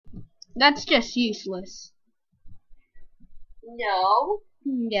That's just useless. No.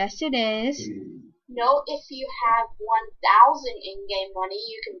 Yes, it is. No, if you have 1,000 in-game money,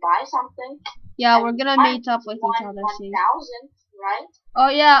 you can buy something. Yeah, And we're gonna mine meet up just with won each other soon. 1,000, right? Oh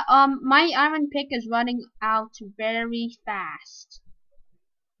yeah, my iron pick is running out very fast.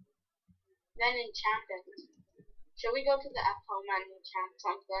 Then enchant it. Should we go to the home and enchant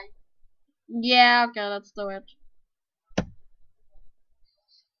something? Yeah, okay, let's do it.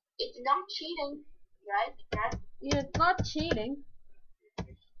 It's not cheating, right? It's not cheating.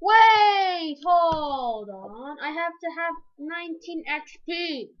 Wait, hold on. I have to have 19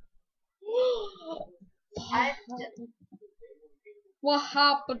 XP. What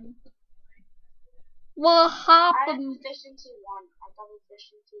happened? What I have happened? efficiency 1. I got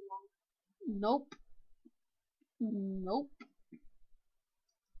efficiency 1. Nope. Nope.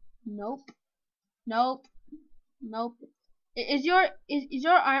 Nope. Nope. Nope. Is your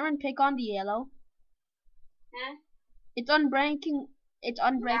iron pick on the yellow? Hmm? It's unbreaking. It's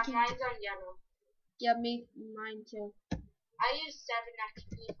unbreaking. Yeah, mine's on yellow. Yeah, mine too. I use 7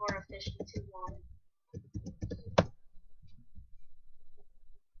 XP for efficiency 1.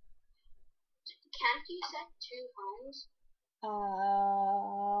 Can't you set 2 homes?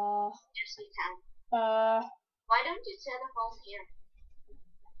 Yes, you can. Why don't you set a home here?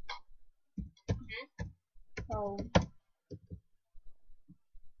 Oh.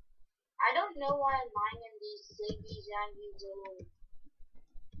 I don't know why I'm mining these Ziggies and these little.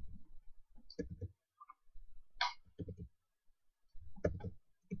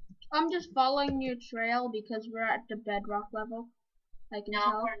 I'm just following your trail because we're at the bedrock level. I can No,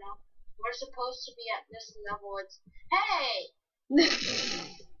 tell. we're not. We're supposed to be at this level. It's hey.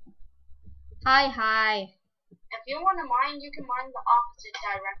 Hi. If you want to mine, you can mine the opposite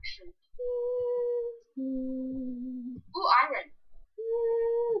direction. Ooh, iron.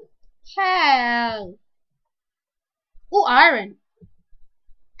 Hell. Ooh, iron.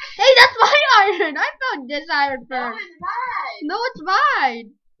 Hey, that's my iron. I found this iron No, first. it's mine. No, it's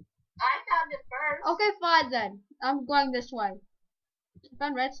mine. I found it first. Okay, fine then. I'm going this way. I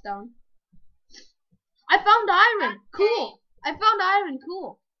found redstone. I found iron. Cool. I found iron.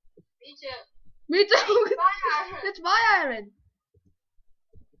 Cool. Me too. Me too. It's my iron. It's my iron.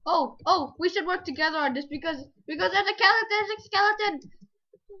 Oh, we should work together on this because there's a skeleton.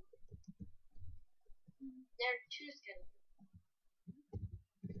 There are 2 skeletons.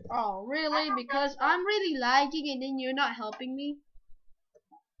 Oh, really? Because I'm really lagging and then you're not helping me.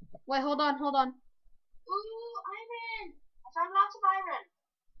 Wait, hold on. Ooh, iron. I found lots of iron.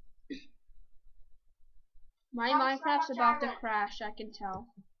 My Found so Minecraft's much about to iron. crash, I can tell.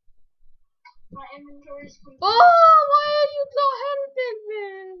 My inventory is complete. Oh, why are you so helping me?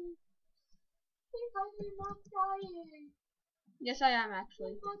 Because you're not dying. Yes, I am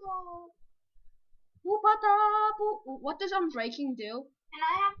actually. Hello. What does unbreaking do? And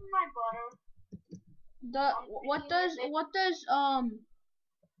I have my butter.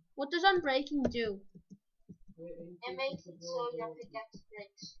 What does unbreaking do? It makes it so your pickaxe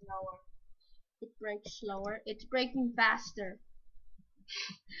breaks slower. It breaks slower. It's breaking faster.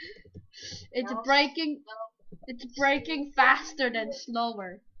 It's No, breaking. no. It's breaking faster than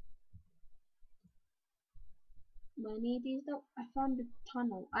slower. I found the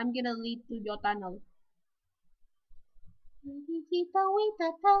tunnel. I'm gonna lead through your tunnel.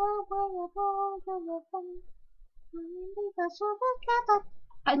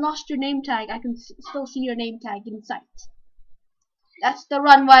 I lost your name tag. I can still see your name tag in sight. That's the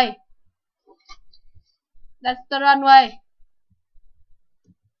runway. That's the runway.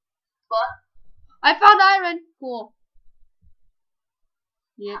 What? I found iron. Cool.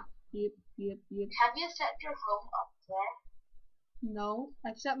 Yep. Have you set your home up there? No,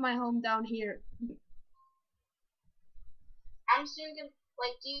 I've set my home down here. I'm soon gonna.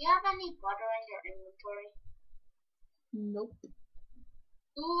 Wait, do you have any butter in your inventory? Nope.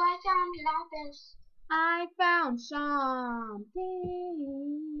 Ooh, I found lapis. I found something.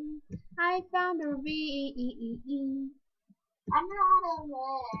 I found a ring. I'm not a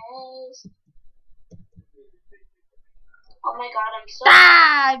waste. Oh my god, I'm so.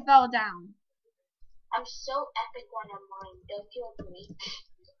 Ah! I fell down. I'm so epic when I'm mine. Don't you agree?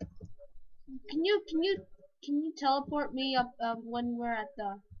 Can you teleport me up when we're at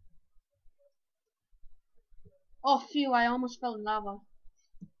the? Oh phew! I almost fell in lava.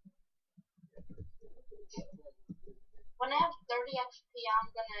 When I have 30 XP,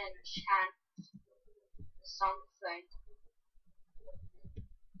 I'm gonna enchant something.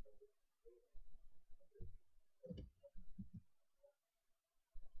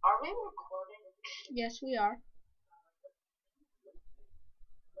 Are we recording? Yes, we are.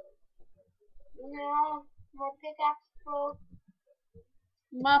 No, my pickaxe broke.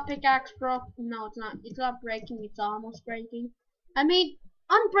 My pickaxe broke. No, it's not. It's not breaking. It's almost breaking. I mean,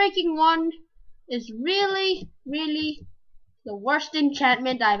 Unbreaking 1 is really, really the worst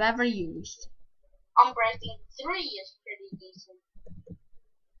enchantment I've ever used. Unbreaking 3 is pretty decent.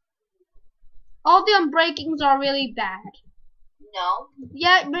 All the Unbreakings are really bad. No,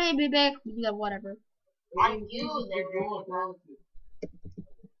 Yeah, maybe, whatever. on you they're really bad.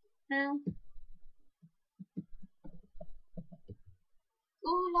 Yeah.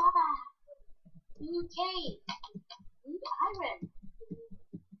 Ooh, lava. Ooh, cave. Ooh, iron.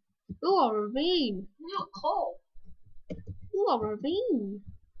 Ooh, a ravine. Ooh, coal. Ooh, a ravine.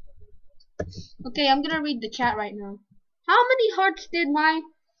 Okay, I'm gonna read the chat right now. How many hearts did my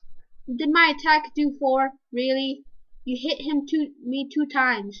attack do for? Really? You hit me two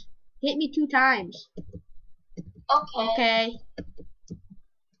times. Hit me 2 times. Okay. Okay.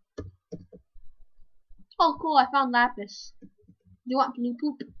 Oh, cool! I found lapis. Do you want blue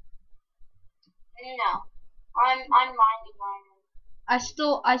poop? No. I'm mining iron. I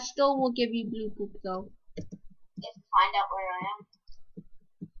still will give you blue poop though. If you find out where I am.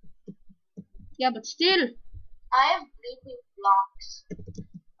 Yeah, but still. I have blue poop blocks.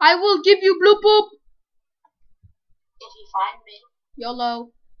 I will give you blue poop. If you find me.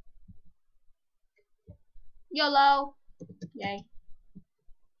 YOLO. YOLO. Yay.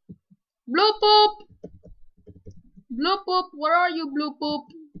 Blue poop. Blue poop, where are you, blue poop?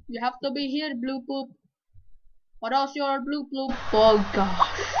 You have to be here, blue poop. What else your blue poop? Oh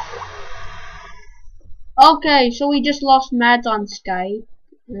gosh. Okay, so we just lost Mads on Skype.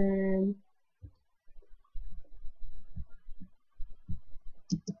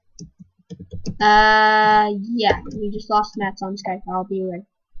 Yeah, we just lost Mads on Skype. I'll be right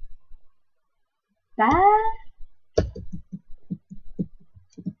back.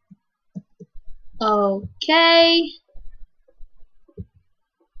 Okay.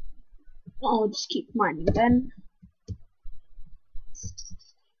 I'll just keep mining then.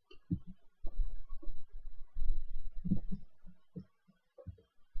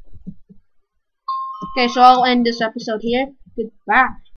 Okay, so I'll end this episode here. Goodbye.